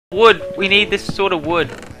Wood. We need this sort of wood.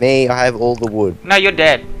 Me, I have all the wood. No, you're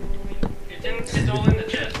dead. It's all in the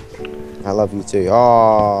chest. I love you too.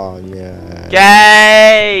 Oh, yeah.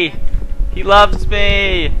 Gay! He loves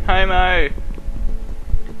me! Homo!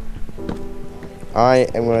 I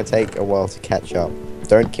am going to take a while to catch up.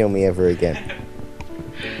 Don't kill me ever again.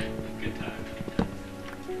 Good time.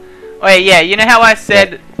 Wait, yeah, you know how I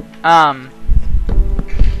said, the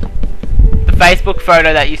Facebook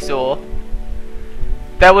photo that you saw?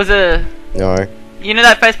 That was a... No. You know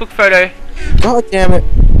that Facebook photo? God damn it.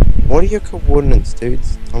 What are your coordinates,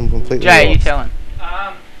 dudes? I'm completely Jay, lost. you tell him.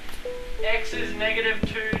 X is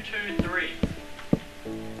 -223.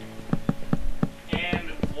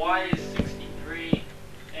 And Y is 63.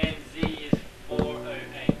 And Z is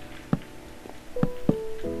 408.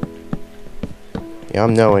 Yeah,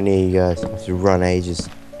 I'm nowhere near you guys. I have to run ages.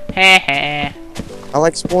 Heh heh. I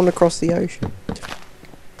like spawned across the ocean.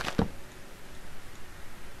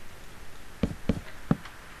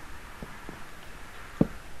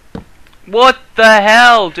 What the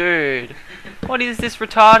hell, dude? What is this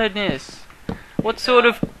retardedness? What sort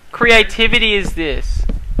of creativity is this?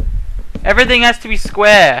 Everything has to be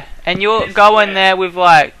square, and you're It's going square. there with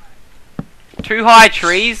like 2 high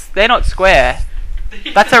trees. They're not square.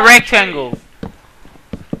 That's a rectangle.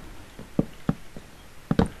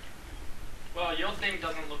 Well, your thing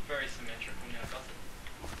doesn't look very symmetrical now, does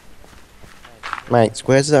it? Mate,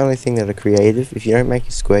 squares are the only thing that are creative. If you don't make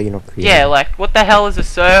a square, you're not creative. Yeah, like what the hell is a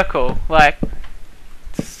circle? Like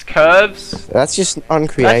curves? That's just That's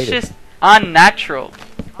uncreative. just unnatural.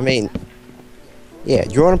 I mean, yeah,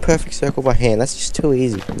 drawing a perfect circle by hand, that's just too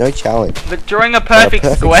easy. No challenge. But drawing a But perfect,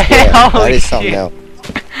 square, that holy is something shit. else.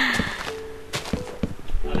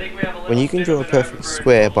 I think we have a little When you can bit draw of a an perfect overgrowth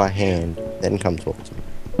square problem. by hand, then come talk to me.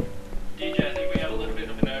 DJ, I think we have a little bit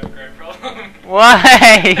of an overgrowth problem.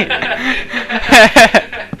 Why?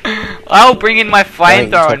 I'll bring in my flamethrower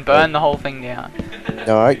Don't and burn the whole thing down.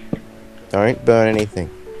 No, don't burn anything.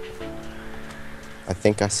 I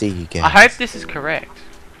think I see you guys. I hope this is correct.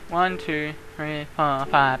 1, 2, 3, 4,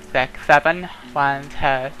 5, 6, 7. 1,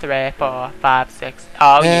 2, 3, 4, 5, 6.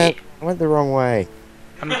 Oh Man, yeah. I went the wrong way.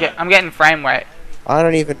 I'm getting frame rate. I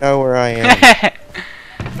don't even know where I am.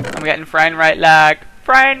 I'm getting frame rate lag.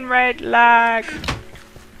 Frame rate lag.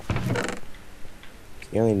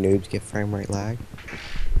 The only noobs get frame rate lag.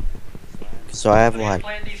 So I have Please like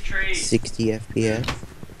plant these trees. 60 FPS.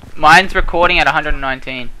 Mine's recording at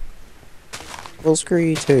 119. Well, screw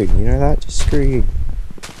you too. You know that? Just screw you.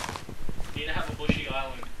 You need to have a bushy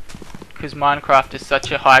island. Because Minecraft is such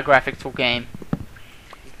a high graphical game.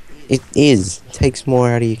 It is. It takes more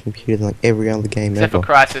out of your computer than like every other game Except for ever.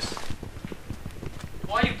 Crisis.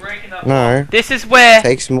 Why are you breaking up? No, This is where... it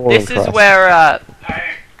takes more This than is Christ. where,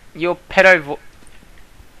 your pedo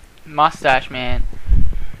mustache man.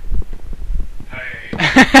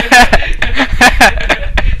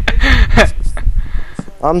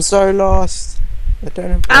 I'm so lost. I don't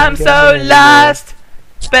know. where I'm going so anymore. lost,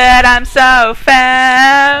 but I'm so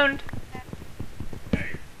found.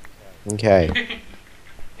 Okay.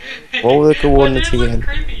 What were the coordinates Well, dude, again? look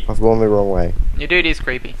creepy. I've gone the wrong way. Your dude is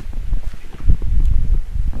creepy.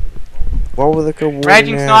 What were the coordinates?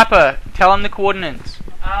 Raging Sniper, tell him the coordinates.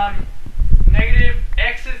 Negative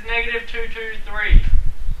X is -223.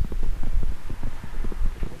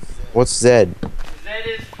 What's Z? Z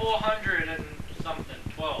is 400 and something.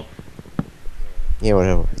 12. Yeah,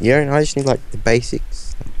 whatever. You don't. I just need like the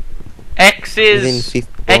basics. X Within is 50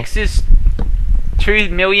 X is 2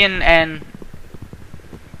 million and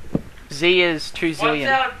Z is 2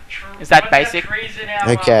 zillion. Is that basic?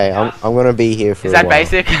 Okay, I'm gonna be here for Is a that while.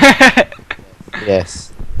 basic?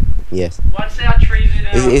 Yes. Yes. Once our trees are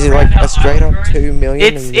down, Is it like around a straight our up 2 million?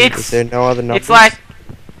 It's- and it's- is there no other numbers? It's like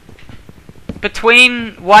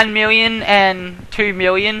between 1 million and 2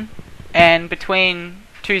 million, and between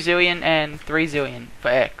 2 zillion and 3 zillion for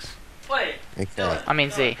X. Wait, Okay. I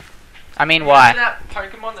mean Z. I mean remember Y. that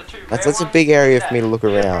Pokemon, the two That's rare a ones? big area for Yeah. me to look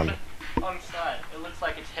Yeah, from around. the- on the side, it looks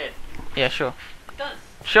like its head. Yeah, sure. It does.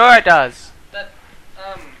 Sure it does. That,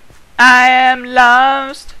 I am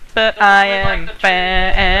lost, but doesn't I look like am the trees,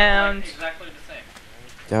 they're found. like exactly the same.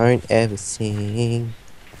 Don't ever sing.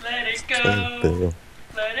 Let it go, Temple.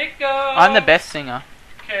 let it go. I'm the best singer.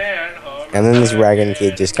 Can't hold And then this it Ragged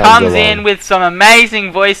Kid just comes Comes along. in with some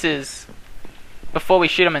amazing voices before we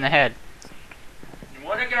shoot him in the head. You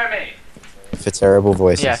wanna go me? For terrible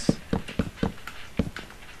voices. Yes.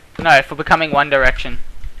 No, for becoming One Direction.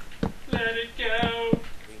 Let it go.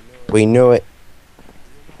 We knew it.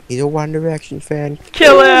 He's a One Direction fan.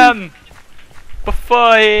 Kill him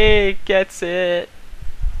before he gets it.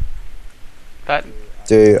 That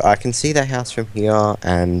Dude, I can see that house from here,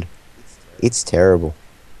 and it's terrible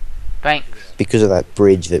Thanks. because of that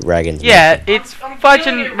bridge that Ragan's Yeah, making. it's I'm fudging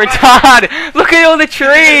feeling it right retarded. Look at all the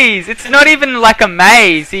trees. It's not even like a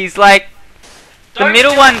maze. He's like the Don't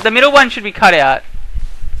middle kill one. The middle one should be cut out.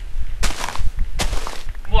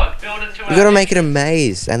 What? Build it to You gotta make it a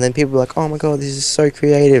maze, and then people are like, "Oh my god, this is so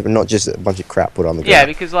creative," and not just a bunch of crap put on the Yeah, ground.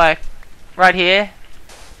 because like right here.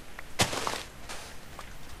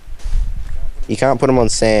 You can't put them on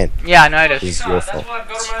sand. Yeah, I noticed. It's No, your that's fault. why I've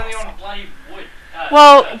got them only on bloody wood.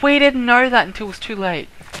 Well, we didn't know that until it was too late.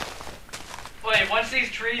 Wait, once these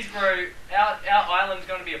trees grow, our island's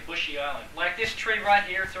gonna be a bushy island. Like this tree right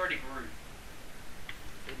here, it's already grew.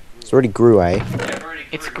 It's already grew, eh? Yeah, it already grew.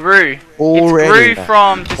 It's grew. Already. It's grew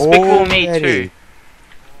from Despicable Me Already. 2.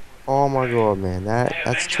 Oh my god, man,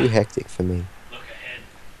 that's too hectic for me. Look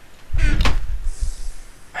ahead.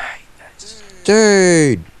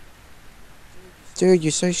 Dude! Dude,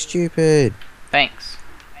 you're so stupid. Thanks.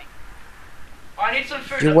 I need some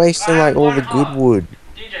food. You're wasting I have like all one the good heart. wood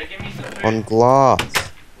DJ, give me some food. on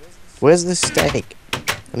glass. Where's the steak?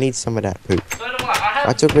 I need some of that poop. So do I. I have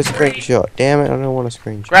I took a 3. screenshot. Damn it, I don't want a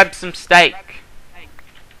screenshot. Grab some steak.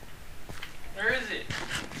 Where is it?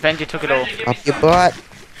 Benji took it all. Avenger, give me Up your some. butt.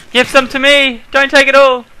 Give some to me. Don't take it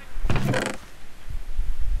all.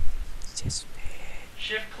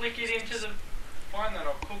 Shift click it into the phone, then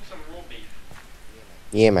I'll cook some raw beef.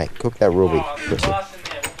 Yeah, mate, cook that raw beef. Oh, there's Crispy. glass in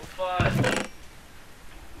there. What the fudge?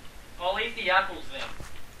 I'll eat the apples then.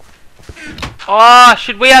 Oh,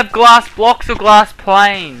 should we have glass blocks or glass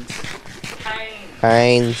planes? Pain.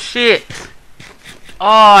 Pains. Shit. Oh,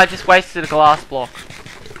 I just wasted a glass block.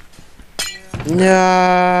 We No.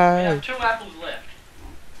 have 2 apples left.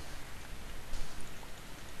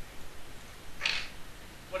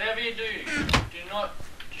 Whatever you do not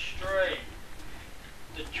destroy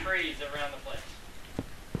the trees around the place.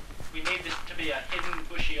 We need this to be a hidden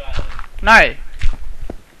bushy island. No.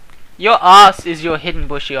 Your ass is your hidden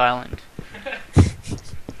bushy island.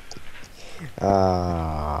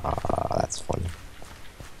 That's funny.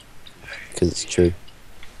 Because it's true.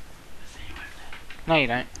 No, you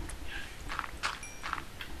don't.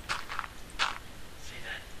 See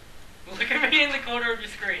that? Look at me in the corner of your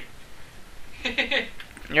screen.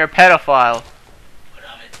 You're a pedophile. What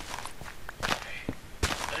of it?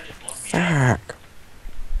 Don't just block me out. Fuck.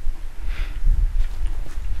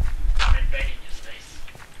 I'm invading your space.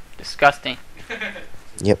 Disgusting.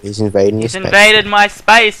 Yep, he's invading your He's space. invaded my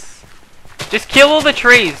space. Just kill all the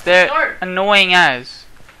trees. They're No. annoying as.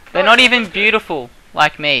 They're No, not that even was good. beautiful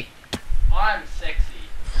like me. I'm sexy.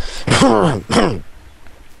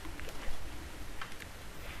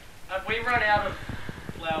 Have we run out of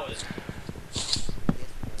flowers?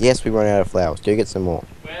 Yes, we run out of flowers. Do get some more.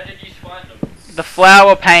 Where did you find them? The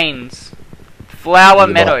flower panes. Flower In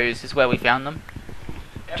the Meadows is where we found them.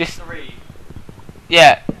 Just- F3.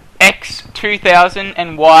 Yeah. X 2000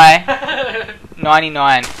 and Y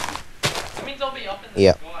 99. That means I'll be up in the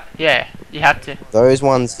Yep. sky. Yeah, you have to. Those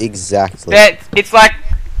ones exactly. It's like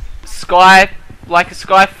a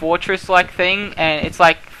sky fortress like thing, and it's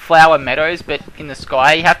like flower meadows, but in the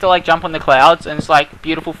sky. You have to like jump on the clouds, and it's like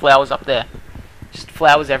beautiful flowers up there. Just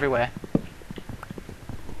flowers everywhere.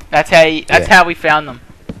 That's Yeah. how we found them.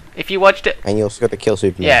 If you watched it, And you also got to kill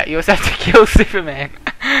Superman. yeah, you also have to kill Superman.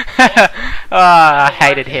 I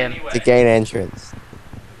hated him. Anyway. To gain entrance.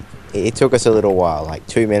 It took us a little while, like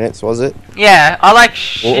 2 minutes, was it? Yeah, I like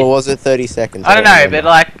shit. Or was it 30 seconds? I don't know, remember. but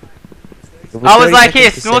like, It I was 30 like, here,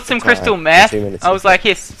 seconds the snort some second crystal time, meth. 2 minutes I was the like,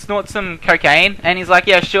 here, snort some cocaine. And he's like,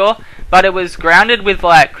 yeah, sure. But it was grounded with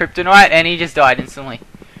like kryptonite, and he just died instantly.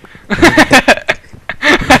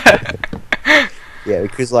 Yeah,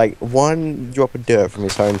 because like 1 drop of dirt from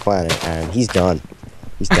his home planet and he's done.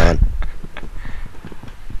 He's done.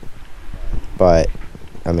 But,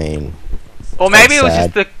 I mean, Or maybe it was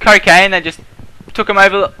sad. just the cocaine that just took him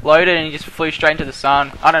overloaded and he just flew straight into the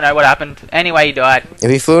sun. I don't know what happened. Anyway, he died.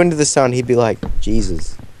 if he flew into the sun, he'd be like,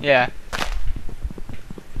 Jesus. Yeah.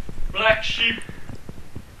 Black sheep.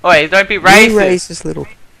 Oi, don't be You racist. racist little.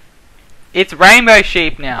 It's rainbow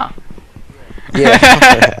sheep now.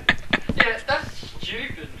 Yeah. Yeah, that's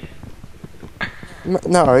stupid, man.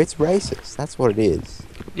 No, it's racist. That's what it is.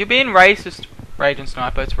 You're being racist, Raging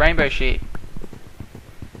Sniper. It's rainbow sheep.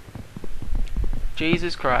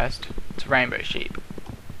 Jesus Christ. It's rainbow sheep.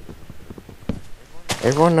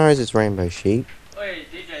 Everyone knows it's rainbow sheep, Oi,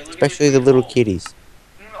 DJ, look especially at the this little wall. kiddies.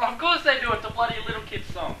 Of course they do it, the bloody little kid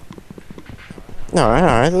song.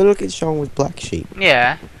 No, the little kid song was black sheep.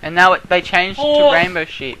 Yeah, and now they changed it to Horse. rainbow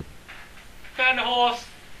sheep. Found a horse.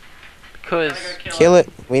 Because Gotta go Kill it.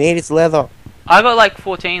 We need its leather. I got like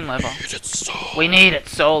 14 leather. We need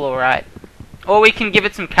its soul, alright. Or we can give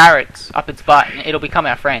it some carrots up its butt and it'll become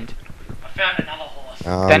our friend. I found another horse.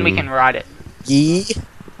 Then we can ride it. Yeah.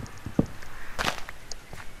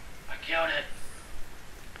 I killed it.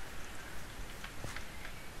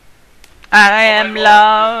 I am God,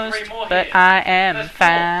 lost, there's 3 more but here. I am There's 4.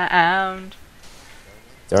 found.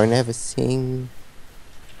 Don't ever sing.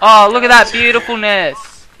 Oh, look at that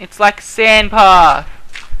beautifulness. It's like a sand park.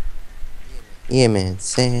 Yeah, man.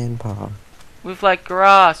 Sandbar. With like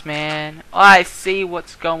grass, man. I see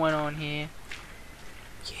what's going on here.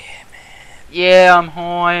 Yeah, man. Yeah, I'm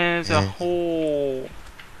high as a Yeah. hole.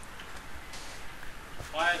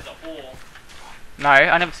 Why is the hole? No,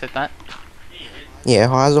 I never said that. He did. Yeah,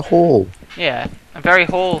 high as a hall. Yeah, a very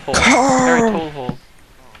hole. Very tall hole.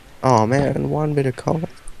 Oh, man. One bit of coal.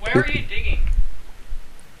 Where are you digging?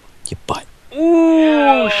 Your butt.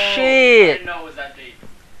 Ooh, I shit. didn't know it was that deep.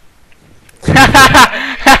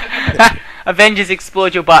 Avengers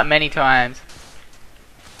explored your butt many times.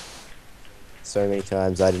 So many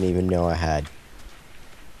times I didn't even know I had.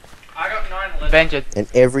 I got 9 leather. Avenger. And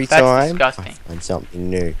every That's time, disgusting. I find something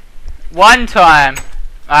new. One time,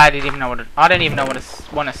 I don't even know what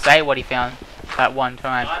to want to say what he found that one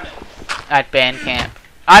time Diamond. at band camp.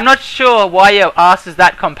 I'm not sure why your ass is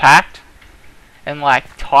that compact and like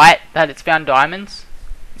tight that it's found diamonds,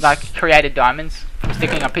 like created diamonds from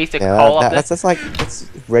sticking a piece of Yeah, coal up there. that's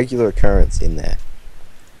regular occurrence in there.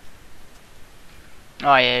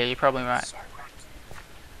 Oh yeah, you're probably right.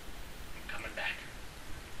 I'm coming back.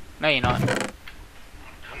 No, you're not. I'm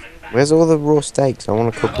coming back. Where's all the raw steaks? I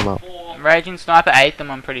want to cook I them got up. 4. Raging Sniper ate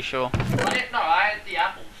them, I'm pretty sure. I didn't know. I had the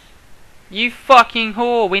apples. You fucking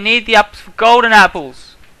whore! We need the golden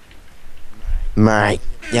apples. Mate.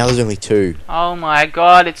 Yeah, there's only 2. Oh my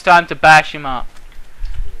god, it's time to bash him up.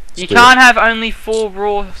 You Let's do can't have only 4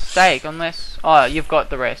 raw steak unless... Oh, you've got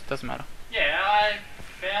the rest, doesn't matter. Yeah, I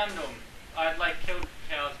found them. I'd like killed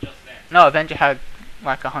cows just then. No, Avenger had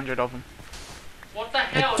like 100 of them. What the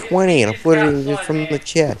hell? Like is 20 and I this put it in outside, from man? the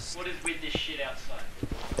chest. What is with this shit outside?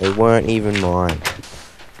 They weren't even mine.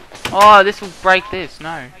 Oh, this will break this,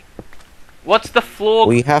 no. What's the floor...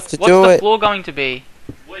 We have to What's do the it. floor going to be?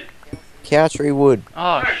 Wood. Country wood.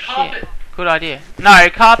 Oh, No, shit. carpet. Good idea. No,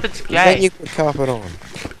 carpet's Then gay. you put carpet on.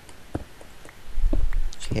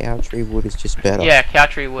 Country wood is just better. Yeah,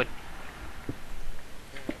 country wood.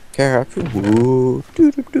 Country wood.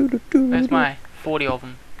 Do-do-do-do-do. Where's my 40 of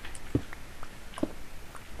them?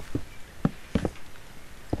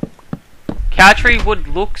 Country wood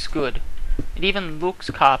looks good. It even looks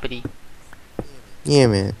carpety. Yeah,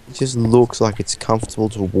 man. It just looks like it's comfortable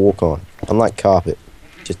to walk on. Unlike carpet.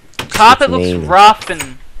 Just Carpet looks looks mean. rough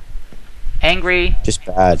and angry. Just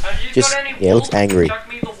bad. Have you Just got any yeah, it looks wool? angry. Chuck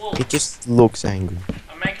me the wool. It just looks angry.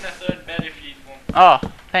 I'm making a 3rd bed if you want.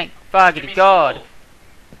 Oh, thank Give me fuckity some god. wool.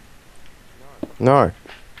 No.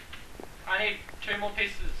 I need 2 more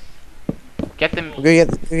pieces. Get them. Go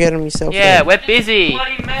get them yourself. Yeah, then. we're busy.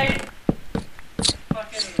 Bloody mate.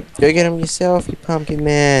 Fucking. Go get them yourself, you pumpkin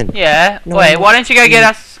man. Yeah. No, Wait, I'm why not don't you go get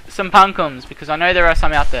us some pumpkins? Because I know there are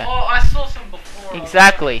some out there. Oh, I saw some before.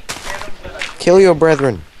 Exactly. I was like, "Get 'em, but I Kill your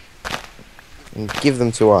brethren. And give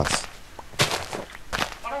them to us.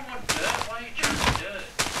 don't want dirt. Why are you choosing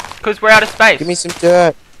dirt? Because we're out of space. Give me some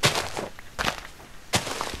dirt.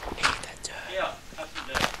 Yeah, have some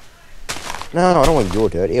dirt. No, I don't want your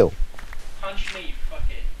dirt. Ew. Punch me, you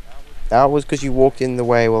fuckhead. That was because you walked in the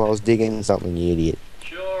way while I was digging something, you idiot.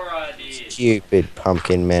 Sure I did. Stupid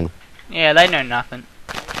pumpkin men. Yeah, they know nothing.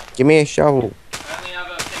 Give me a shovel. I only have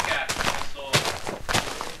a pickaxe and a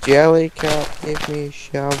sword. Jellycat, give me a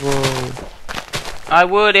shovel. I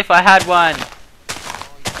would if I had one.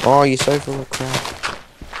 Oh, you're so full of crap.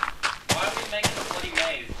 Why are we making a bloody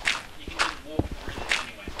maze? You can just walk through this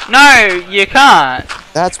anyway. No, you can't.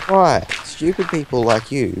 That's why. Stupid people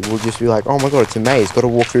like you will just be like, oh my god, it's a maze, gotta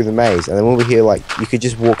walk through the maze. And then we'll be here like, you could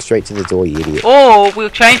just walk straight to the door, you idiot. Or we'll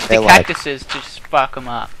change the They're like- cactuses to just fuck them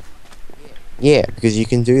up. Yeah, because you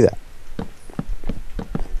can do that.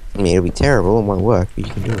 I mean, it'll be terrible and won't work, but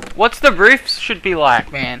you can do it. What's the roof should be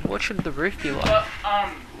like, man? What should the roof be like? But,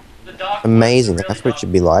 the dark Amazing, wood's really that's what it dark.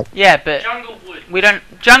 should be like. Yeah, but Jungle wood. we don't.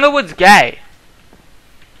 Junglewood's gay.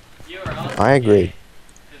 You're right. I agree.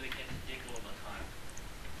 Because it gets dick all the time.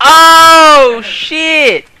 Oh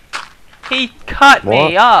shit! He cut me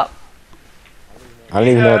What? up. I don't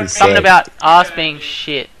even know what he Something said. about ass being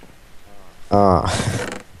shit. Ah.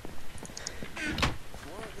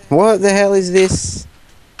 What the hell is this?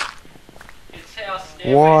 It's our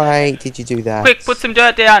stairway. Why did you do that? Quick, put some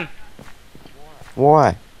dirt down.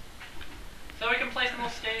 Why? So we can place more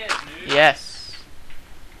stairs, noob. Yes.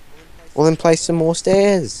 Well, then place some more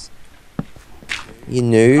stairs. You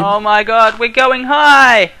noob. Oh my god, we're going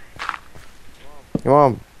high! Come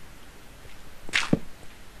on.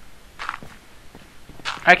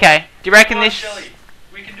 Okay, do you reckon Come on, this... Shelly.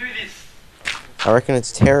 We can do this. I reckon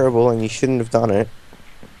it's terrible and you shouldn't have done it.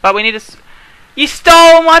 But we need to... You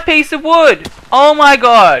stole my piece of wood! Oh my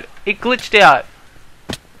god, it glitched out.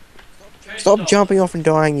 Stop jumping off and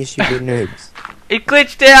dying, you stupid noobs. It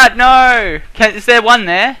glitched out, no! Is there one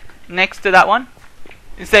there? Next to that one?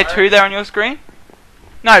 Is there two there on your screen?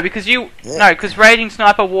 No, because you... No, because Raging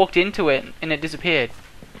Sniper walked into it and it disappeared.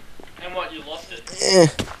 And what, you lost it? Eh.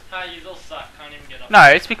 Ah, you all suck. Can't even get up. No,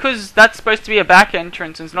 it's because that's supposed to be a back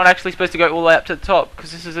entrance and it's not actually supposed to go all the way up to the top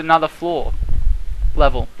because this is another floor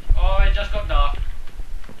level. Oh, it just got dark.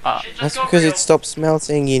 Ah. Shit just That's got because real. it stopped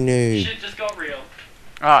smelting, you noob. Shit just got real.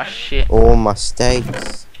 Oh shit. All my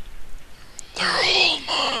steaks.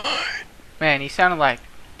 Man, he sounded like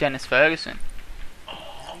Dennis Ferguson.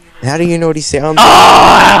 How do you know what he sounds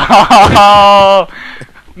Oh!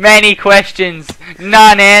 Many questions,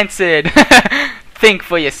 none answered. Think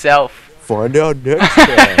for yourself. Find out next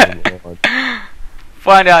time.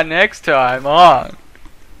 Find out next time on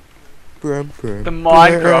Brum, brum, the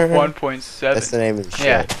Minecraft brum. 1.7. That's the name of the show.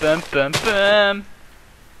 Yeah. Bum bum bum.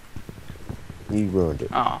 You ruined it.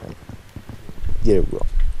 Oh. Get it wrong.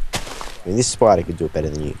 I mean, this spider could do it better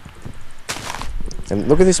than you. And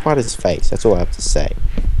look at this spider's face. That's all I have to say.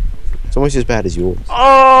 It's almost as bad as yours. He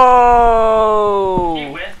Oh!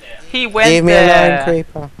 went there. He went Leave me there. alone,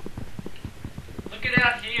 creeper. Look at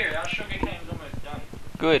out here. Our sugar cane's almost done.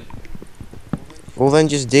 Good. Well, then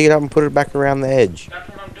just dig it up and put it back around the edge. That's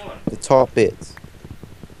what I'm doing. The top bits.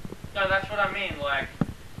 No, that's what I mean. Like,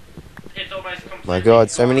 it's almost completely My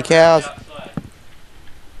God, so many gone around cows. the outside.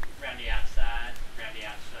 Round the outside. Round the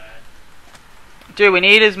outside. Dude, we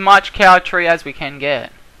need as much cow tree as we can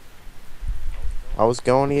get. I was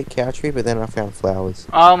going to get cow tree, but then I found flowers.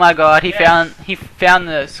 Oh my god, Yes. he found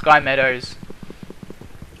the Sky Meadows.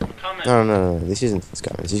 I'm coming. No. This isn't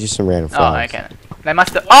Sky. This is just some random Oh, flowers. okay. They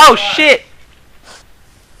must have. Oh shit!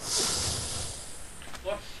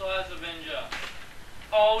 What size Avenger?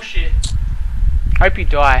 Oh shit. Hope you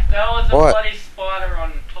die. There was a What? bloody spider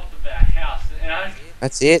on top of our house. And I.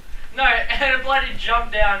 That's it. No, and it bloody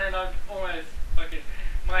jumped down and I almost fucking.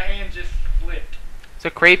 My hand just flipped. It's a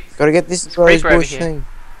creep. Gotta get this creeper rose over bush here. thing.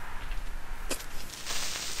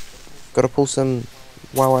 Gotta pull some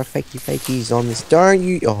fakies on this. Don't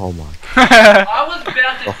you? Oh my. I was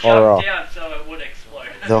about to The horror. jump down so it would explode.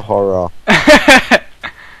 The horror.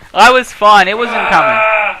 I was fine. It wasn't coming.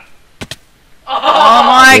 Ah! Oh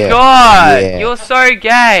my Yeah, god! yeah. You're so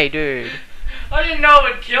gay, dude. I didn't know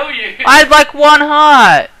it would kill you. I had like one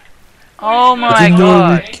heart. Oh my Didn't know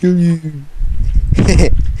god. it Kill you.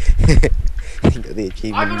 Got the I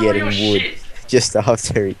achievement got all getting your wood shit. just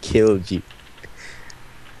after he killed you.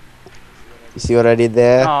 You see what I did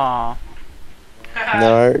there? Oh.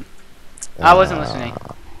 No. I wasn't listening.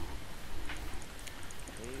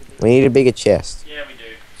 We need a bigger chest. Yeah, we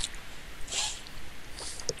do.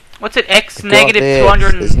 What's it? X I got negative this.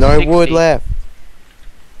 260. There's no wood left.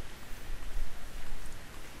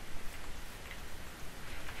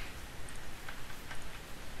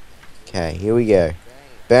 Okay, here we go.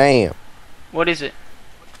 Bam. What is it?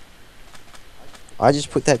 I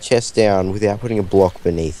just put that chest down without putting a block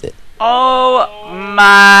beneath it. Oh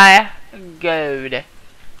my god.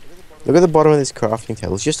 Look at the bottom of this crafting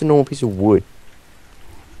table. It's just a normal piece of wood.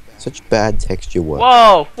 Such bad texture work.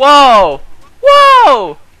 Whoa! Whoa!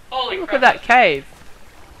 Whoa! Holy Look crap. at that cave.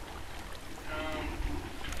 Um,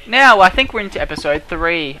 Now I think we're into episode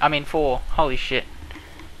 3. I mean 4. Holy shit.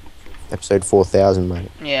 Episode 4000,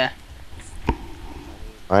 mate. Yeah.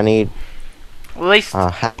 I need At least a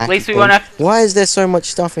hack. At least we won't have- Why is there so much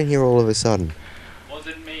stuff in here all of a sudden?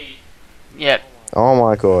 wasn't me. Yep. Oh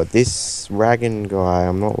my god, this Ragan guy,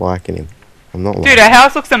 I'm not liking him. I'm not Dude, liking our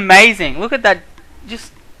house looks amazing. Look at that.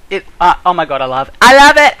 Just it. Oh my god, I love it. I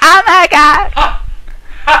love it. Oh my god. Ha!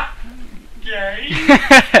 Ha!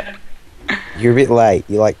 Gay. You're a bit late.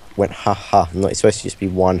 You like went ha ha. Not it's supposed to just be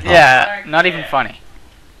one ha. Yeah, not even funny.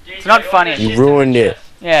 DJ, not all funny. this You shit's in the ruined it. chest.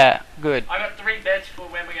 Yeah, good. I got 3 beds for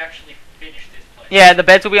when we actually finish this place. Yeah, the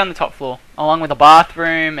beds will be on the top floor, along with the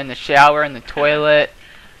bathroom and the shower and the toilet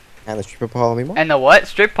And the stripper pile me more. and the what?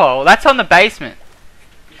 Strip pole. That's on the basement.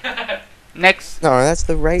 Next. No, that's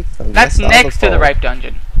the rape. That's the other next to the pile. rape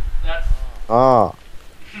dungeon. That's Ah.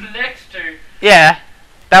 next to. Yeah,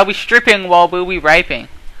 they'll be stripping while we'll be raping.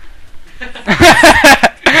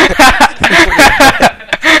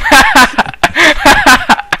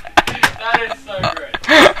 That is so great.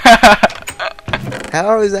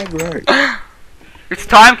 How is that gross? It's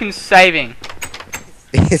time saving.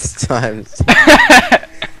 It's time.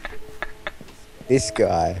 This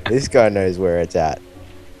guy knows where it's at.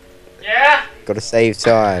 Yeah? Gotta save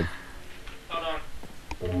time. Hold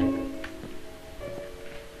on.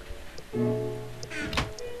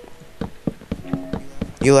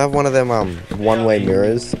 You'll have one of them one-way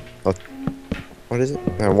mirrors. Or, what is it?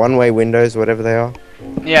 One-way windows, whatever they are.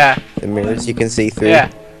 Yeah. The mirrors you can see through.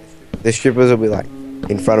 Yeah. The strippers will be like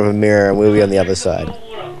in front of a mirror, and we'll be on the other side.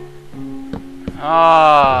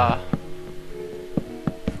 Oh.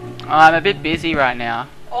 I'm a bit busy right now.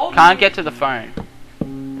 Can't get to the phone.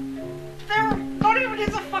 There not even is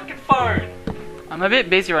a fucking phone. I'm a bit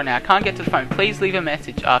busy right now. Can't get to the phone. Please leave a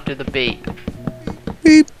message after the beep.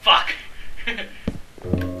 Beep, Fuck.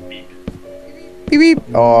 beep, beep.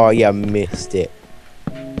 Oh, yeah, missed it.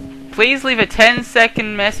 Please leave a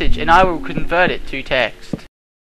 10-second message and I will convert it to text.